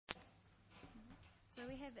So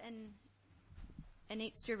we have an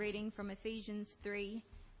extra reading from Ephesians 3,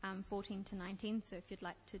 14 to 19, so if you'd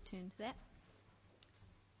like to turn to that.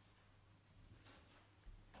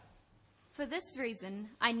 For this reason,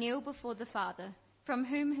 I kneel before the Father, from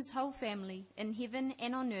whom his whole family in heaven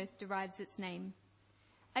and on earth derives its name.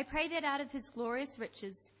 I pray that out of his glorious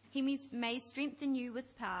riches he may strengthen you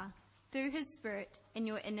with power through his Spirit in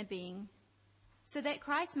your inner being, so that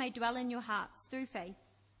Christ may dwell in your hearts through faith.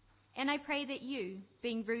 And I pray that you,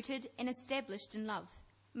 being rooted and established in love,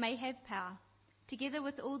 may have power, together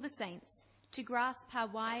with all the saints, to grasp how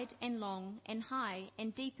wide and long and high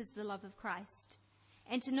and deep is the love of Christ,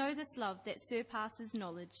 and to know this love that surpasses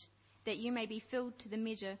knowledge, that you may be filled to the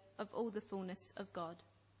measure of all the fullness of God.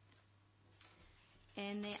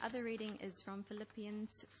 And the other reading is from Philippians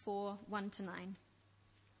 4, 1 to 9.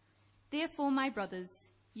 Therefore, my brothers,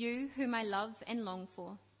 you whom I love and long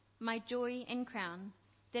for, my joy and crown,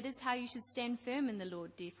 that is how you should stand firm in the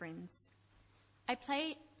Lord, dear friends. I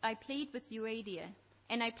plead with Euodia,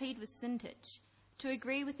 and I plead with Syntyche, to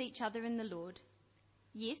agree with each other in the Lord.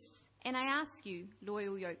 Yes, and I ask you,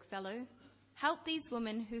 loyal yokefellow, help these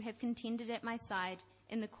women who have contended at my side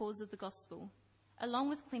in the cause of the gospel, along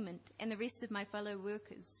with Clement and the rest of my fellow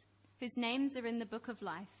workers, whose names are in the book of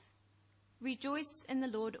life. Rejoice in the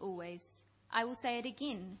Lord always. I will say it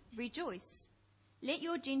again, rejoice. Let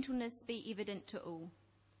your gentleness be evident to all.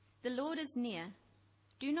 The Lord is near.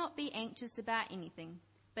 Do not be anxious about anything,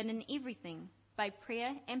 but in everything, by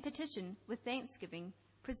prayer and petition with thanksgiving,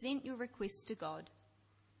 present your requests to God.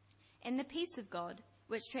 And the peace of God,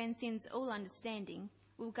 which transcends all understanding,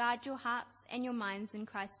 will guard your hearts and your minds in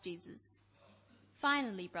Christ Jesus.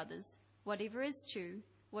 Finally, brothers, whatever is true,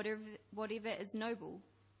 whatever is noble,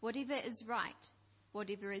 whatever is right,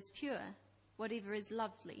 whatever is pure, whatever is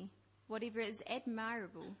lovely, whatever is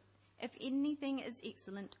admirable, if anything is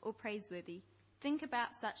excellent or praiseworthy, think about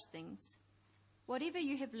such things. Whatever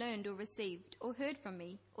you have learned or received or heard from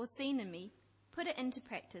me or seen in me, put it into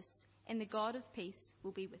practice, and the God of peace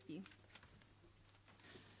will be with you.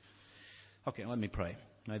 Okay, let me pray.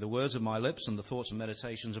 May the words of my lips and the thoughts and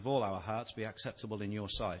meditations of all our hearts be acceptable in your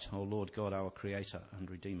sight, O Lord God, our Creator and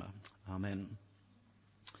Redeemer. Amen.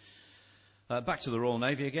 Back to the Royal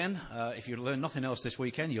Navy again. If you learn nothing else this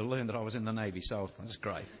weekend, you'll learn that I was in the Navy, so that's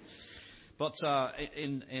great. But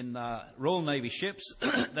in Royal Navy ships,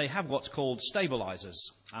 they have what's called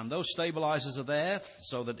stabilizers. And those stabilizers are there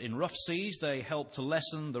so that in rough seas, they help to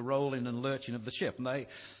lessen the rolling and lurching of the ship. And they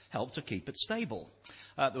help to keep it stable.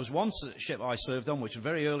 There was one ship I served on, which was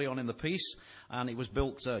very early on in the peace. And it was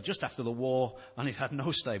built just after the war, and it had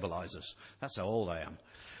no stabilizers. That's how old I am.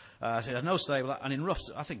 So it had no stabilizer. And in rough,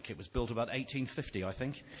 I think it was built about 1850, I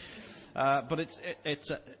think. But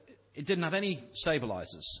it didn't have any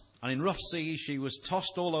stabilizers. And in rough seas, she was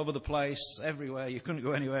tossed all over the place, everywhere. You couldn't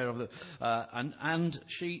go anywhere. And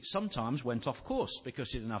she sometimes went off course because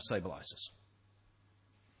she didn't have stabilizers.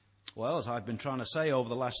 Well, as I've been trying to say over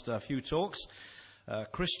the last few talks,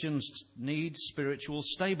 Christians need spiritual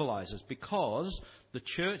stabilizers because the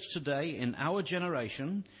church today in our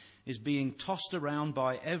generation is being tossed around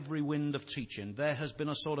by every wind of teaching. There has been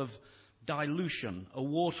a sort of dilution, a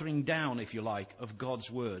watering down, if you like, of God's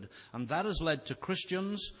word. And that has led to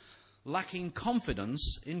Christians lacking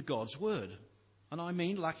confidence in God's word. And I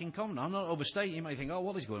mean lacking confidence. I'm not overstating. You may think, oh,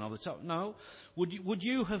 what is going on the top? No. Would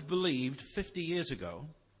you have believed 50 years ago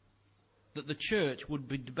that the church would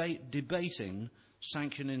be debating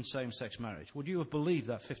sanctioning same-sex marriage? Would you have believed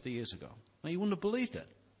that 50 years ago? No, you wouldn't have believed it.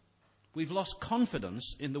 We've lost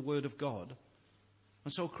confidence in the word of God.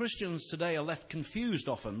 And so Christians today are left confused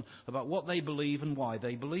often about what they believe and why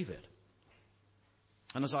they believe it.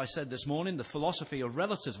 And as I said this morning, the philosophy of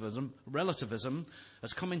relativism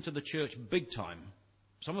has come into the church big time.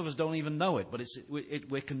 Some of us don't even know it, but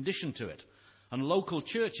we're conditioned to it. And local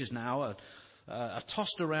churches now are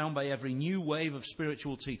tossed around by every new wave of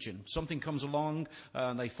spiritual teaching. Something comes along,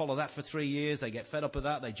 and they follow that for 3 years. They get fed up with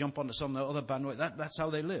that. They jump onto some other bandwagon. That's how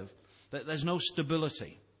they live. There's no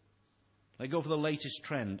stability. They go for the latest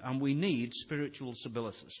trend, and we need spiritual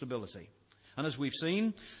stability. And as we've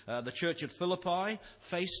seen, the church at Philippi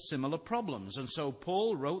faced similar problems. And so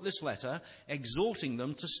Paul wrote this letter exhorting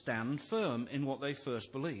them to stand firm in what they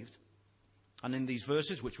first believed. And in these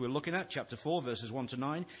verses, which we're looking at, chapter 4, verses 1 to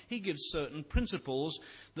 9, he gives certain principles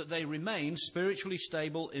that they remain spiritually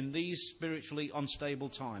stable in these spiritually unstable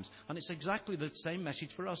times. And it's exactly the same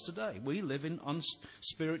message for us today. We live in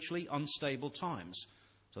spiritually unstable times.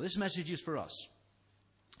 So this message is for us.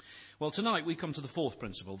 Well, tonight we come to the fourth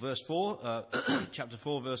principle, verse 4, chapter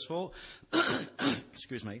 4, verse 4.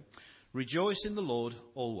 Excuse me. Rejoice in the Lord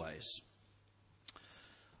always.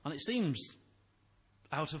 And it seems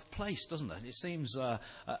out of place, doesn't it? It seems,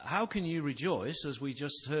 how can you rejoice, as we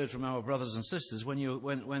just heard from our brothers and sisters,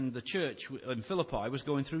 when the church in Philippi was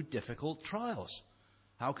going through difficult trials?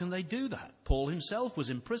 How can they do that? Paul himself was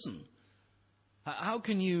in prison. How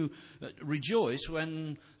can you rejoice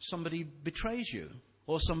when somebody betrays you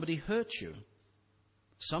or somebody hurts you?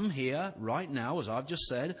 Some here, right now, as I've just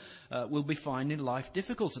said, will be finding life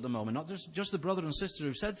difficult at the moment. Not just the brother and sister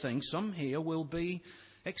who've said things. Some here will be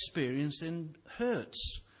experiencing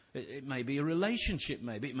hurts. It may be a relationship,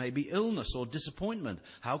 maybe. It may be illness or disappointment.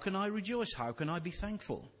 How can I rejoice? How can I be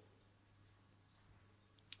thankful?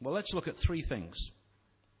 Well, let's look at three things.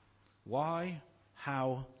 Why,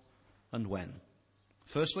 how, and when.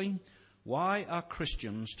 Firstly, why are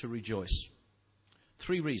Christians to rejoice?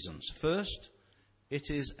 Three reasons. First, it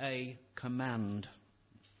is a command.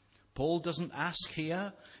 Paul doesn't ask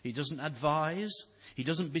here. He doesn't advise. He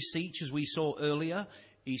doesn't beseech, as we saw earlier.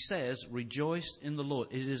 He says, rejoice in the Lord.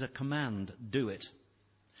 It is a command. Do it.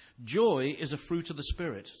 Joy is a fruit of the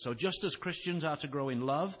Spirit. So just as Christians are to grow in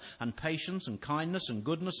love and patience and kindness and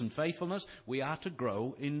goodness and faithfulness, we are to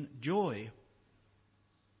grow in joy.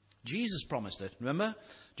 Jesus promised it. Remember?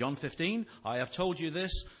 John 15, I have told you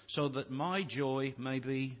this so that my joy may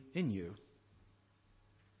be in you.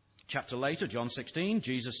 Chapter later, John 16,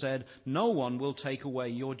 Jesus said, no one will take away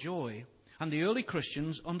your joy. And the early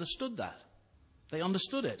Christians understood that. They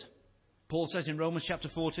understood it. Paul says in Romans chapter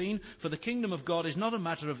 14, for the kingdom of God is not a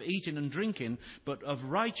matter of eating and drinking, but of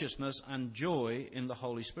righteousness and joy in the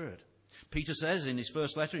Holy Spirit. Peter says in his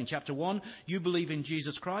first letter in chapter 1, you believe in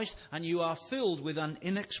Jesus Christ and you are filled with an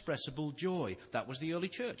inexpressible joy. That was the early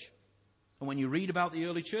church. And when you read about the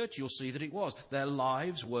early church, you'll see that it was. Their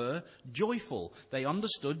lives were joyful. They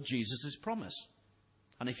understood Jesus' promise.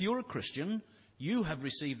 And if you're a Christian, you have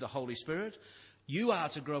received the Holy Spirit. You are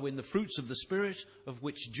to grow in the fruits of the Spirit, of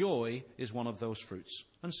which joy is one of those fruits.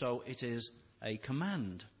 And so it is a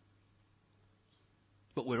command.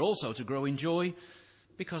 But we're also to grow in joy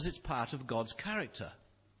because it's part of God's character.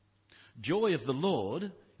 Joy of the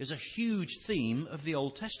Lord is a huge theme of the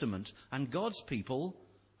Old Testament, and God's people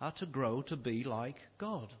are to grow to be like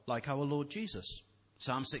God, like our Lord Jesus.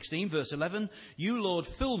 Psalm 16, verse 11, you, Lord,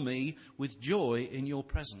 fill me with joy in your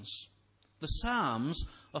presence. The Psalms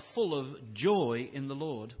are full of joy in the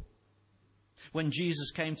Lord. When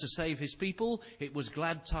Jesus came to save his people, it was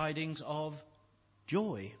glad tidings of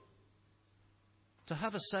joy. To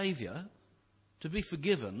have a Saviour, to be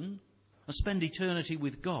forgiven, and spend eternity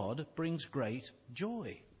with God brings great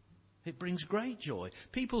joy. It brings great joy.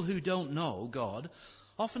 People who don't know God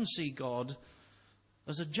often see God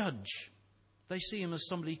as a judge. They see him as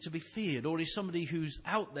somebody to be feared, or he's somebody who's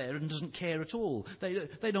out there and doesn't care at all.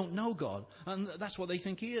 They don't know God, and that's what they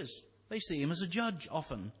think he is. They see him as a judge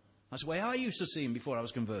often. That's the way I used to see him before I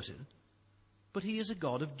was converted. But he is a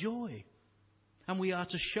God of joy, and we are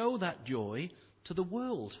to show that joy to the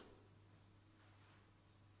world.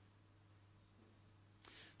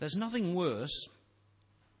 There's nothing worse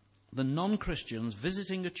than non-Christians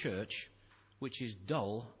visiting a church which is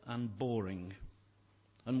dull and boring.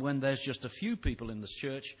 And when there's just a few people in this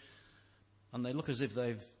church and they look as if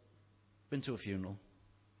they've been to a funeral.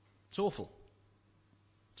 It's awful.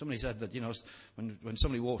 Somebody said that, when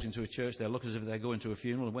somebody walks into a church, they look as if they're going to a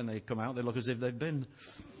funeral, and when they come out, they look as if they've been.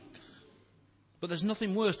 But there's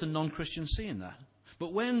nothing worse than non-Christians seeing that.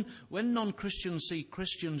 But when non-Christians see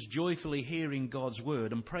Christians joyfully hearing God's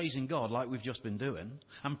word and praising God like we've just been doing,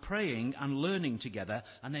 and praying and learning together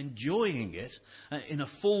and enjoying it in a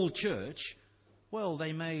full church, well,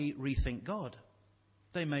 they may rethink God.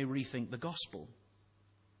 They may rethink the gospel.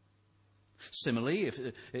 Similarly,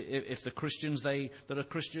 if the Christians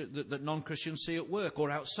that non-Christians see at work or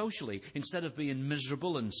out socially, instead of being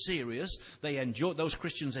miserable and serious, those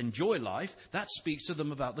Christians enjoy life. That speaks to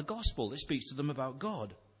them about the gospel. It speaks to them about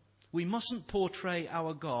God. We mustn't portray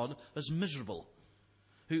our God as miserable,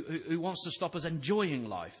 who wants to stop us enjoying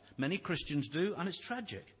life. Many Christians do, and it's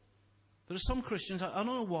tragic. There are some Christians, I don't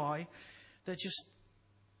know why, they're just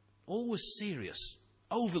always serious,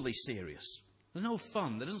 overly serious. There's no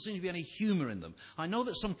fun. There doesn't seem to be any humour in them. I know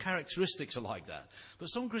that some characteristics are like that. But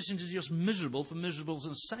some Christians are just miserable for miserable's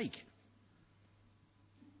sake.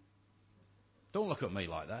 Don't look at me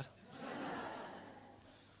like that.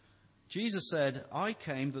 Jesus said, I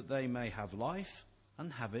came that they may have life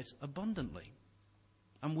and have it abundantly.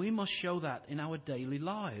 And we must show that in our daily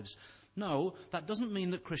lives. No, that doesn't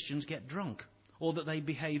mean that Christians get drunk, or that they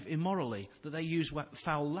behave immorally, that they use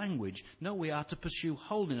foul language. No, we are to pursue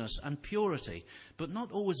holiness and purity, but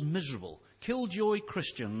not always miserable. Killjoy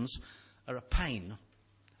Christians are a pain,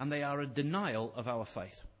 and they are a denial of our faith.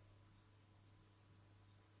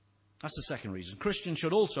 That's the second reason. Christians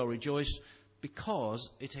should also rejoice because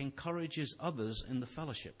it encourages others in the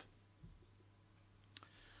fellowship.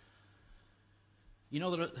 You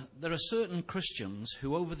know, there are certain Christians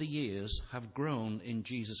who over the years have grown in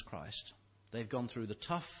Jesus Christ. They've gone through the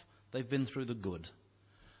tough, they've been through the good.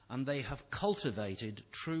 And they have cultivated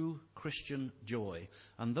true Christian joy.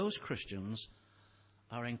 And those Christians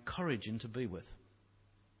are encouraging to be with.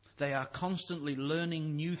 They are constantly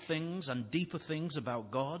learning new things and deeper things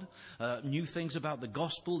about God, new things about the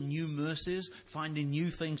gospel, new mercies, finding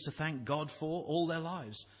new things to thank God for all their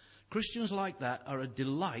lives. Christians like that are a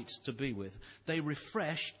delight to be with. They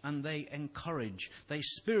refresh and they encourage. They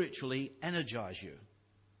spiritually energize you.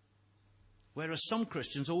 Whereas some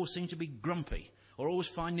Christians always seem to be grumpy or always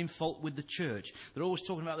finding fault with the church. They're always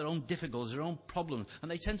talking about their own difficulties, their own problems,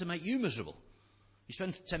 and they tend to make you miserable. You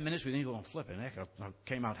spend 10 minutes with them, you go, flipping heck, I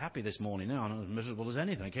came out happy this morning. Now I'm not as miserable as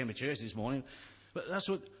anything. I came to church this morning. But that's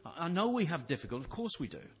what, I know we have difficulties, of course we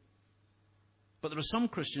do. But there are some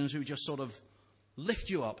Christians who just sort of lift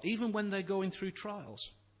you up, even when they're going through trials.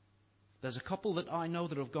 There's a couple that I know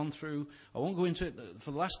that have gone through, I won't go into it,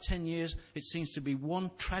 for the last 10 years, it seems to be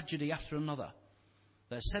one tragedy after another.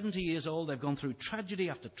 They're 70 years old, they've gone through tragedy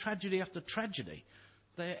after tragedy after tragedy.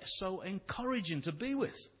 They're so encouraging to be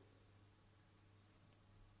with.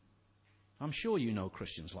 I'm sure you know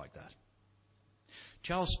Christians like that.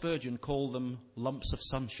 Charles Spurgeon called them lumps of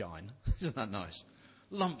sunshine. Isn't that nice?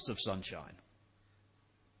 Lumps of sunshine.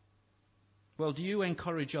 Well, do you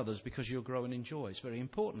encourage others because you're growing in joy? It's very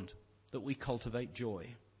important that we cultivate joy.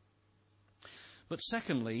 But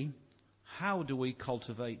secondly, how do we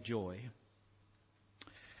cultivate joy?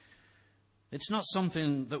 It's not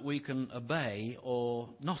something that we can obey or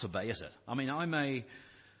not obey, is it? I mean, I may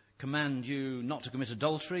command you not to commit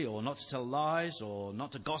adultery or not to tell lies or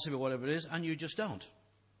not to gossip or whatever it is, and you just don't.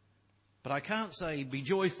 But I can't say be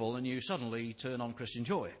joyful and you suddenly turn on Christian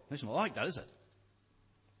joy. It's not like that, is it?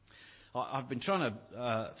 I've been trying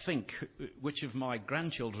to think which of my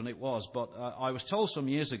grandchildren it was, but I was told some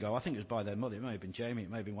years ago, I think it was by their mother, it may have been Jamie,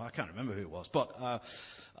 it may have been, well, I can't remember who it was, but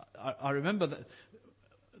I remember that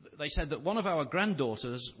they said that one of our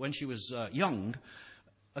granddaughters, when she was young,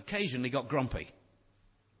 occasionally got grumpy.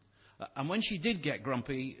 And when she did get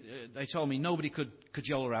grumpy, they told me nobody could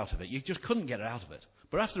cajole her out of it. You just couldn't get her out of it.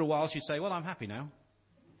 But after a while, she'd say, well, I'm happy now.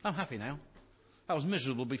 I'm happy now. I was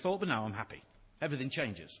miserable before, but now I'm happy. Everything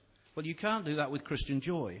changes. Well, you can't do that with Christian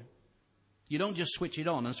joy. You don't just switch it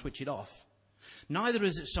on and switch it off. Neither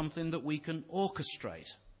is it something that we can orchestrate.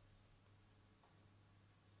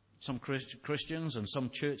 Some Christians and some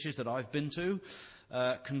churches that I've been to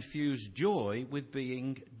confuse joy with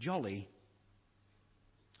being jolly.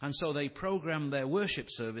 And so they program their worship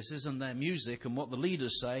services and their music and what the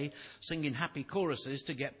leaders say, singing happy choruses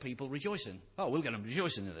to get people rejoicing. Oh, we'll get them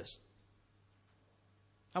rejoicing in this.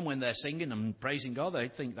 And when they're singing and praising God, they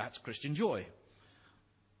think that's Christian joy.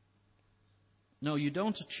 No, you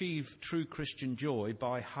don't achieve true Christian joy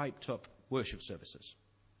by hyped up worship services,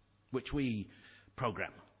 which we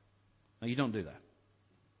program. No, you don't do that.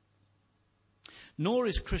 Nor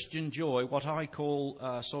is Christian joy what I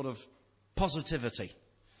call sort of positivity.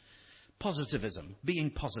 Positivism,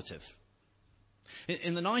 being positive.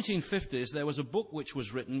 In the 1950s, there was a book which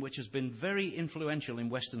was written which has been very influential in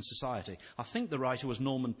Western society. I think the writer was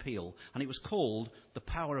Norman Peale, and it was called The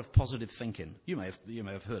Power of Positive Thinking. You may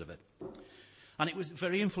have heard of it. And it was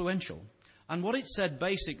very influential. And what it said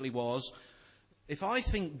basically was, if I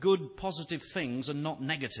think good, positive things and not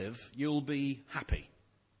negative, you'll be happy.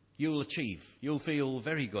 You'll achieve. You'll feel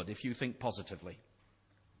very good if you think positively.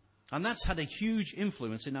 And that's had a huge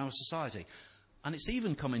influence in our society. And it's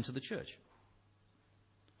even come into the church.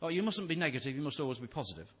 Oh, you mustn't be negative, you must always be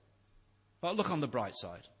positive. Well, look on the bright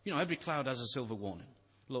side. You know, every cloud has a silver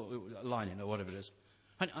lining or whatever it is.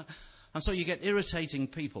 And so you get irritating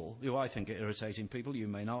people, who I think are irritating people, you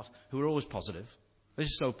may not, who are always positive. They're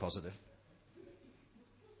just so positive.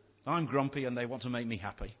 I'm grumpy and they want to make me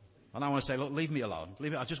happy. And I want to say, look, leave me alone.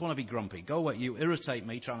 I just want to be grumpy. Go away. You irritate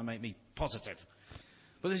me trying to make me positive.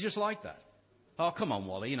 But it's just like that. Oh, come on,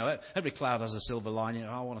 Wally. You know, every cloud has a silver lining.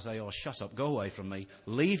 I want to say, oh, shut up. Go away from me.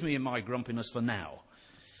 Leave me in my grumpiness for now.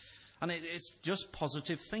 And it's just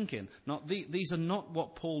positive thinking. These are not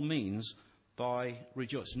what Paul means by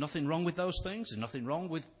rejoice. There's nothing wrong with those things. There's nothing wrong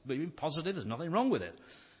with being positive. There's nothing wrong with it.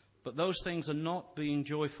 But those things are not being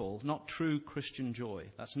joyful, not true Christian joy.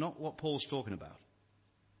 That's not what Paul's talking about.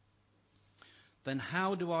 Then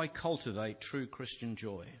how do I cultivate true Christian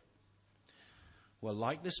joy? Well,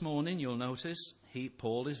 like this morning, you'll notice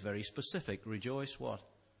Paul is very specific. Rejoice what?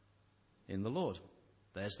 In the Lord.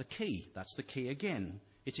 There's the key. That's the key again.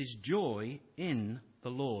 It is joy in the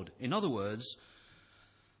Lord. In other words,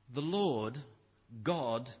 the Lord,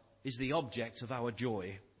 God, is the object of our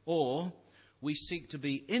joy. Or we seek to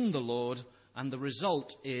be in the Lord, and the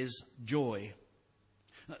result is joy.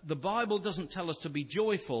 The Bible doesn't tell us to be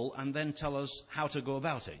joyful and then tell us how to go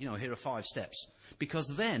about it. Here are 5 steps. Because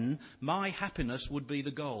then my happiness would be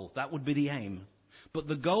the goal. That would be the aim. But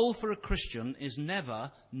the goal for a Christian is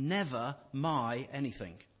never, never my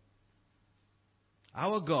anything.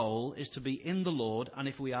 Our goal is to be in the Lord, and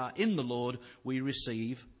if we are in the Lord, we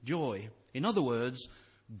receive joy. In other words,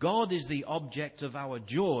 God is the object of our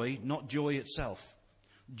joy, not joy itself.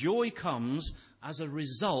 Joy comes as a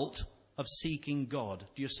result of seeking God.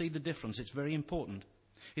 Do you see the difference? It's very important.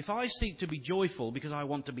 If I seek to be joyful because I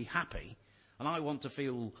want to be happy, and I want to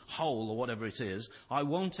feel whole or whatever it is, I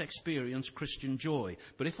won't experience Christian joy.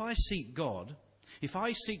 But if I seek God, if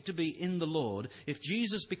I seek to be in the Lord, if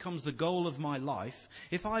Jesus becomes the goal of my life,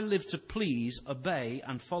 if I live to please, obey,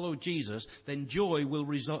 and follow Jesus, then joy will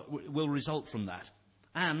result from that.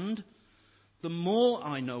 And the more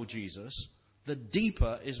I know Jesus, the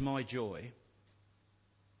deeper is my joy.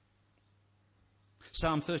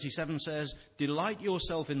 Psalm 37 says, "Delight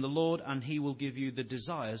yourself in the Lord, and he will give you the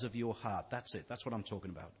desires of your heart." That's it. That's what I'm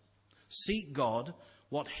talking about. Seek God,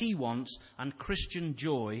 what he wants, and Christian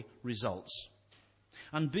joy results.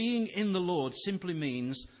 And being in the Lord simply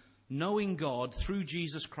means knowing God through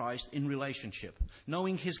Jesus Christ in relationship.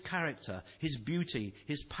 Knowing his character, his beauty,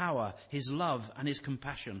 his power, his love, and his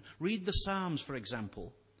compassion. Read the Psalms, for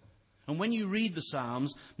example. And when you read the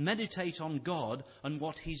Psalms, meditate on God and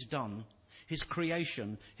what he's done. His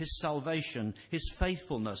creation, his salvation, his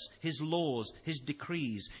faithfulness, his laws, his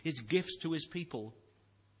decrees, his gifts to his people.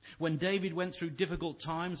 When David went through difficult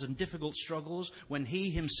times and difficult struggles, when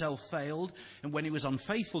he himself failed, and when he was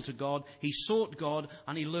unfaithful to God, he sought God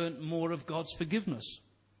and he learnt more of God's forgiveness.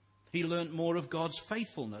 He learnt more of God's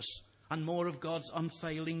faithfulness and more of God's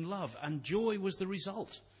unfailing love. And joy was the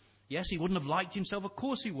result. Yes, he wouldn't have liked himself. Of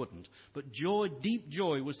course he wouldn't. But joy, deep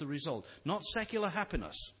joy was the result. Not secular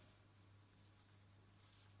happiness.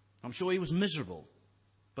 I'm sure he was miserable,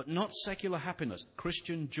 but not secular happiness,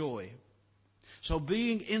 Christian joy. So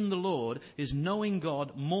being in the Lord is knowing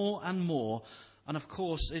God more and more, and of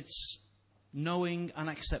course it's knowing and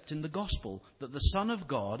accepting the gospel, that the Son of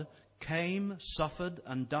God came, suffered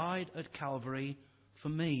and died at Calvary for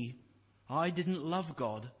me. I didn't love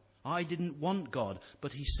God, I didn't want God,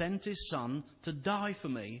 but he sent his Son to die for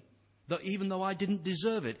me. That even though I didn't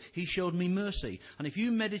deserve it, he showed me mercy. And if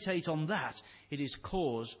you meditate on that, it is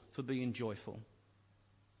cause for being joyful.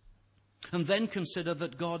 And then consider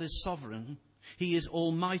that God is sovereign. He is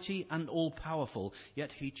almighty and all-powerful,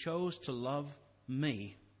 yet he chose to love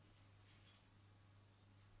me.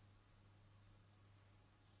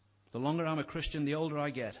 The longer I'm a Christian, the older I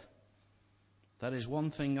get. That is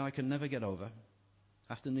one thing I can never get over.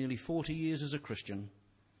 After nearly 40 years as a Christian,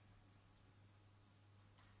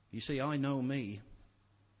 you see, I know me.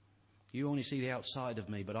 You only see the outside of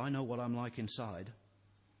me, but I know what I'm like inside.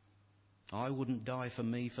 I wouldn't die for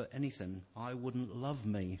me for anything. I wouldn't love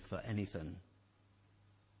me for anything.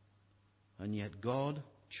 And yet God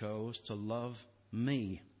chose to love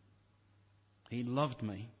me. He loved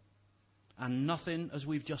me. And nothing, as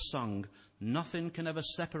we've just sung, nothing can ever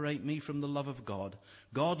separate me from the love of God.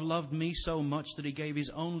 God loved me so much that he gave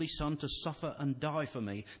his only Son to suffer and die for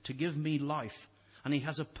me, to give me life. And he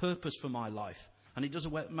has a purpose for my life. And it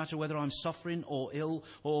doesn't matter whether I'm suffering or ill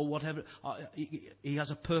or whatever. He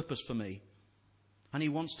has a purpose for me. And he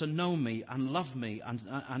wants to know me and love me.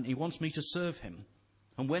 And he wants me to serve him.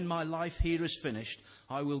 And when my life here is finished,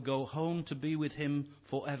 I will go home to be with him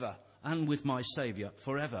forever. And with my Saviour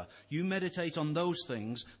forever. You meditate on those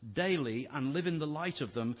things daily and live in the light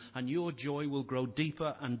of them. And your joy will grow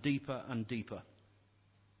deeper and deeper and deeper.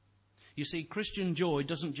 You see, Christian joy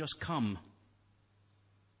doesn't just come.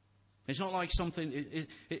 It's not like something.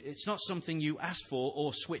 It's not something you ask for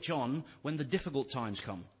or switch on when the difficult times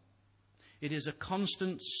come. It is a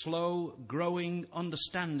constant, slow, growing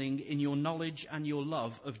understanding in your knowledge and your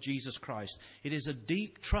love of Jesus Christ. It is a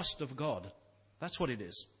deep trust of God. That's what it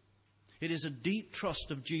is. It is a deep trust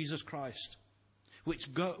of Jesus Christ,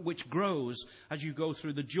 which grows as you go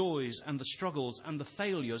through the joys and the struggles and the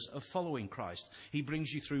failures of following Christ. He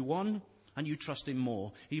brings you through one, and you trust him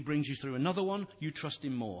more. He brings you through another one, you trust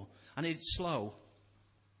him more. And it's slow.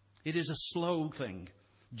 It is a slow thing.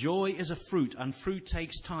 Joy is a fruit, and fruit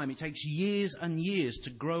takes time. It takes years and years to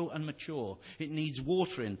grow and mature. It needs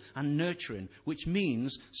watering and nurturing, which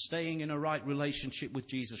means staying in a right relationship with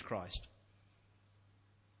Jesus Christ.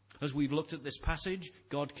 As we've looked at this passage,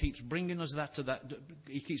 God keeps bringing us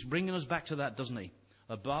He keeps bringing us back to that, doesn't he?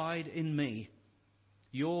 Abide in me.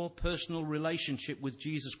 Your personal relationship with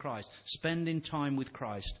Jesus Christ, spending time with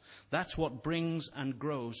Christ, that's what brings and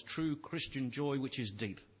grows true Christian joy, which is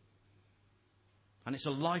deep. And it's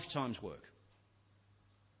a lifetime's work.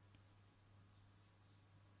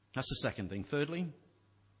 That's the second thing. Thirdly,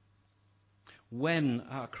 when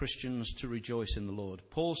are Christians to rejoice in the Lord?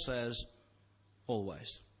 Paul says,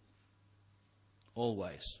 always.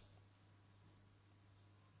 Always.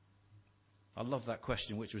 I love that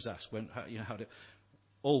question which was asked.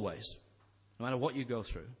 Always. No matter what you go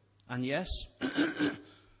through. And yes,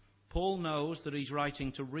 Paul knows that he's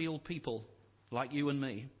writing to real people like you and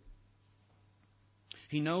me.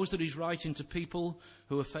 He knows that he's writing to people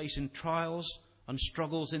who are facing trials and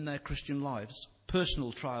struggles in their Christian lives,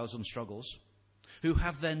 personal trials and struggles, who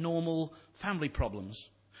have their normal family problems,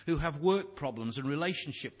 who have work problems and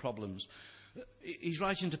relationship problems. He's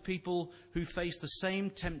writing to people who face the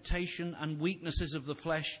same temptation and weaknesses of the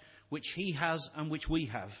flesh which he has and which we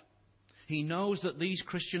have. He knows that these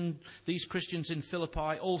Christians in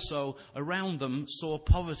Philippi also around them saw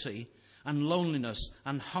poverty and loneliness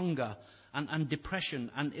and hunger and depression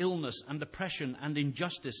and illness and oppression and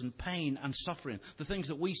injustice and pain and suffering. The things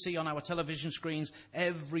that we see on our television screens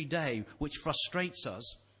every day, which frustrates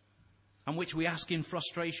us and which we ask in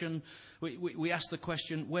frustration. We ask the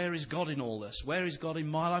question, where is God in all this? Where is God in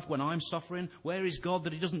my life when I'm suffering? Where is God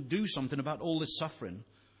that he doesn't do something about all this suffering?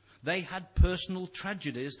 They had personal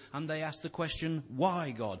tragedies and they asked the question,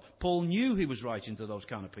 why God? Paul knew he was writing to those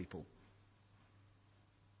kind of people.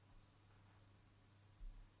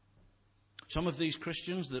 Some of these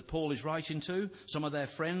Christians that Paul is writing to, some of their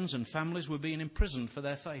friends and families were being imprisoned for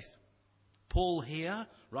their faith. Paul here,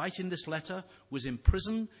 writing this letter, was in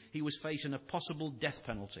prison. He was facing a possible death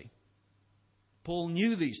penalty. Paul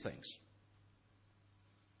knew these things.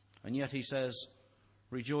 And yet he says,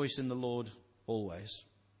 rejoice in the Lord always.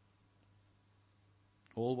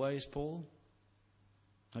 Always, Paul?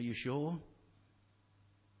 Are you sure?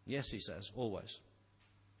 Yes, he says, always.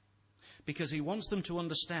 Because he wants them to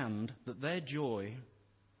understand that their joy,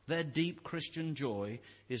 their deep Christian joy,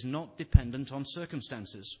 is not dependent on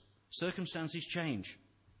circumstances. Circumstances change.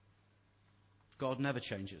 God never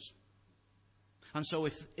changes. And so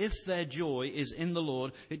if their joy is in the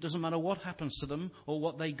Lord, it doesn't matter what happens to them or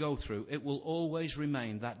what they go through. It will always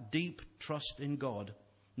remain that deep trust in God,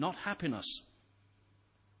 not happiness.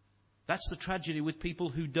 That's the tragedy with people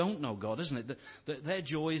who don't know God, isn't it? That their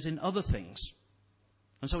joy is in other things.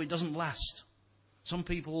 And so it doesn't last. For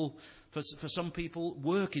some people,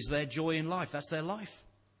 work is their joy in life. That's their life.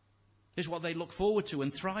 It's what they look forward to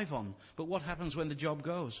and thrive on. But what happens when the job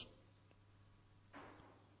goes?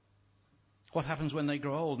 What happens when they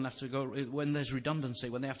grow old and have to go, when there's redundancy,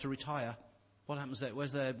 when they have to retire? What happens there?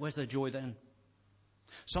 Where's their joy then?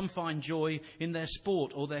 Some find joy in their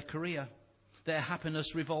sport or their career. Their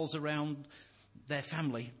happiness revolves around their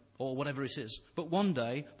family or whatever it is. But one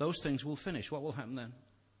day, those things will finish. What will happen then?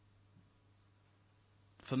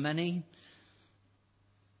 For many,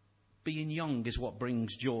 being young is what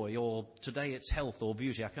brings joy, or today it's health or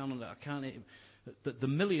beauty. The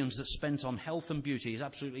millions that's spent on health and beauty is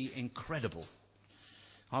absolutely incredible.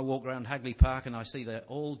 I walk around Hagley Park and I see they're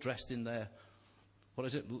all dressed in their, what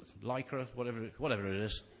is it, lycra, whatever it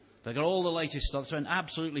is. They've got all the latest stuff, spend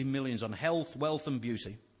absolutely millions on health, wealth and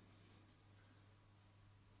beauty.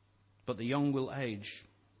 But the young will age,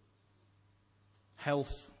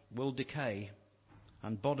 health will decay,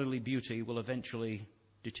 and bodily beauty will eventually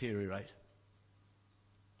deteriorate.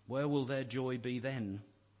 Where will their joy be then?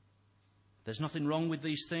 There's nothing wrong with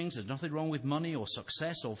these things. There's nothing wrong with money or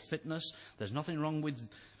success or fitness. There's nothing wrong with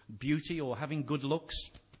beauty or having good looks.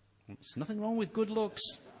 There's nothing wrong with good looks.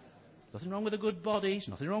 Nothing wrong with a good body. There's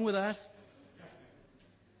nothing wrong with that.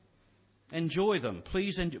 Enjoy them.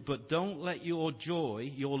 Please enjoy. But don't let your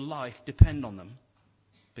joy, your life, depend on them.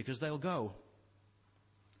 Because they'll go.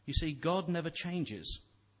 You see, God never changes.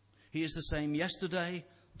 He is the same yesterday,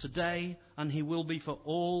 today, and he will be for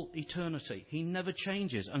all eternity. He never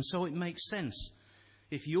changes. And so it makes sense.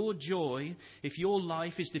 If your joy, if your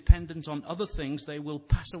life is dependent on other things, they will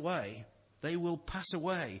pass away. They will pass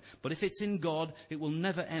away. But if it's in God, it will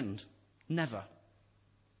never end. Never.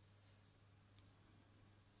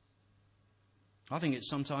 I think it's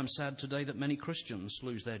sometimes sad today that many Christians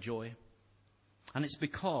lose their joy. And it's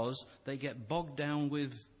because they get bogged down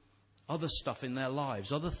with other stuff in their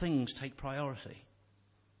lives. Other things take priority.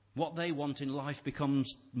 What they want in life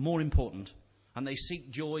becomes more important. And they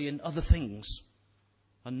seek joy in other things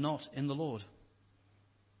and not in the Lord.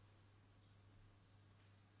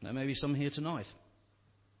 There may be some here tonight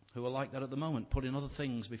who are like that at the moment, putting other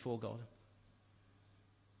things before God.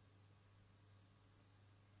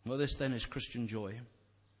 Well, this then is Christian joy.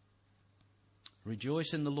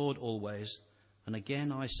 Rejoice in the Lord always. And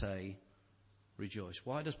again I say, rejoice.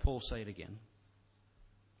 Why does Paul say it again?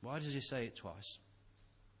 Why does he say it twice?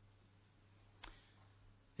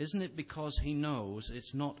 Isn't it because he knows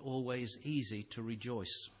it's not always easy to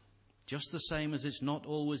rejoice? Just the same as it's not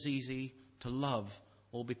always easy to love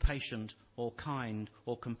or be patient or kind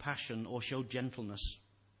or compassion or show gentleness.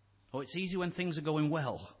 Or it's easy when things are going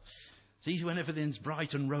well. It's easy when everything's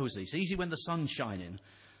bright and rosy. It's easy when the sun's shining.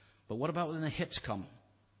 But what about when the hits come?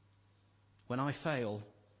 When I fail,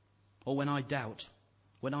 or when I doubt,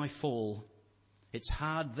 when I fall? It's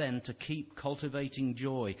hard then to keep cultivating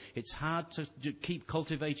joy. It's hard to keep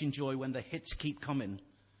cultivating joy when the hits keep coming.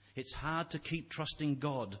 It's hard to keep trusting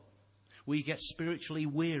God. We get spiritually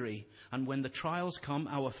weary, and when the trials come,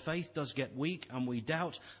 our faith does get weak, and we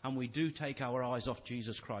doubt, and we do take our eyes off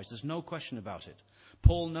Jesus Christ. There's no question about it.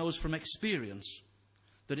 Paul knows from experience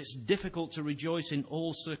that it's difficult to rejoice in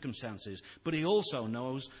all circumstances, but he also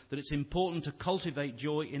knows that it's important to cultivate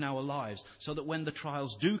joy in our lives so that when the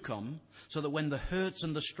trials do come, so that when the hurts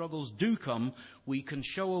and the struggles do come, we can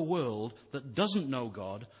show a world that doesn't know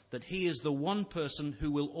God that he is the one person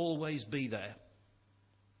who will always be there.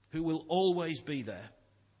 Who will always be there.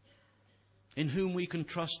 In whom we can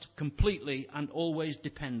trust completely and always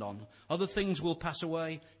depend on. Other things will pass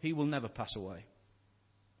away. He will never pass away.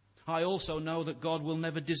 I also know that God will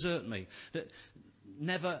never desert me. That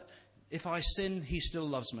never, if I sin, he still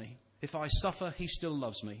loves me. If I suffer, he still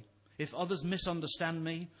loves me. If others misunderstand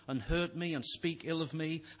me and hurt me and speak ill of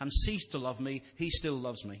me and cease to love me, he still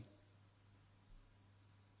loves me.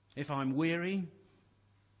 If I'm weary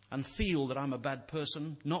and feel that I'm a bad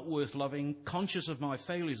person, not worth loving, conscious of my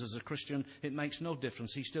failures as a Christian, it makes no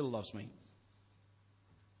difference. He still loves me.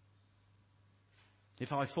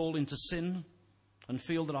 If I fall into sin and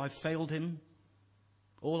feel that I've failed him,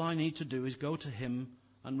 all I need to do is go to him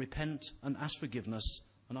and repent and ask forgiveness,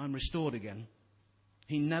 and I'm restored again.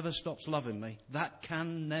 He never stops loving me. That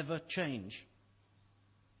can never change.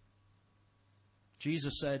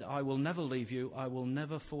 Jesus said, I will never leave you, I will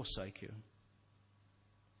never forsake you.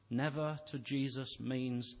 Never to Jesus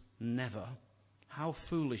means never. How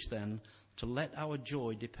foolish then to let our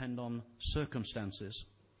joy depend on circumstances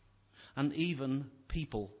and even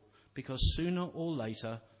people, because sooner or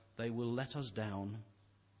later they will let us down.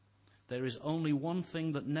 There is only one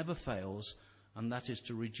thing that never fails, and that is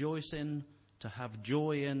to rejoice in, to have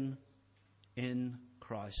joy in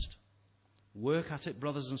Christ. Work at it,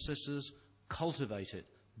 brothers and sisters. Cultivate it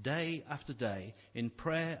day after day in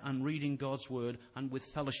prayer and reading God's word and with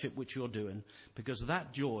fellowship, which you're doing, because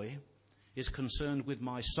that joy is concerned with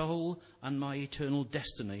my soul and my eternal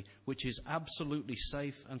destiny, which is absolutely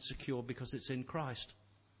safe and secure because it's in Christ.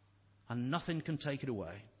 And nothing can take it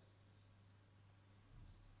away.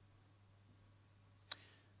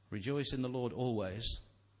 Rejoice in the Lord always.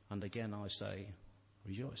 And again I say,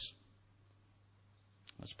 rejoice.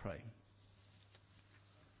 Let's pray.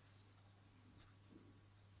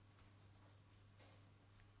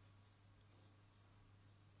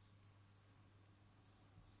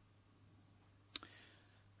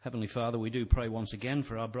 Heavenly Father, we do pray once again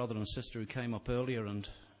for our brother and sister who came up earlier, and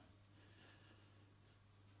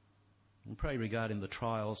pray regarding the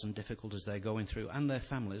trials and difficulties they're going through and their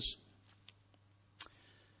families.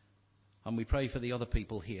 And we pray for the other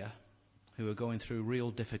people here who are going through real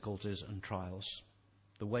difficulties and trials.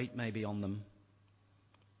 The weight may be on them,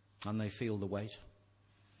 and they feel the weight.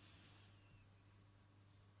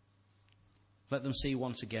 Let them see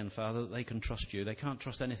once again, Father, that they can trust you. They can't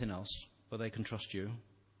trust anything else, but they can trust you.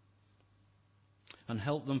 And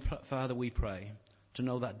help them, Father, we pray, to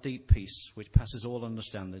know that deep peace which passes all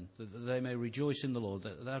understanding, that they may rejoice in the Lord,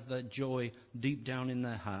 that they have that joy deep down in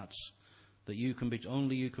their hearts, that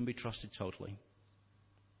only you can be trusted totally.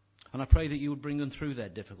 And I pray that you would bring them through their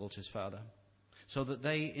difficulties, Father, so that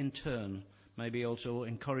they in turn may be able to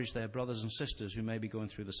encourage their brothers and sisters who may be going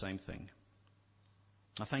through the same thing.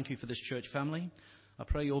 I thank you for this church family. I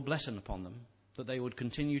pray your blessing upon them, that they would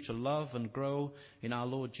continue to love and grow in our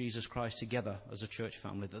Lord Jesus Christ together as a church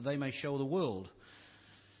family, that they may show the world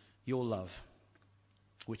your love,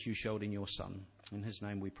 which you showed in your Son. In his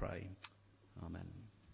name we pray. Amen.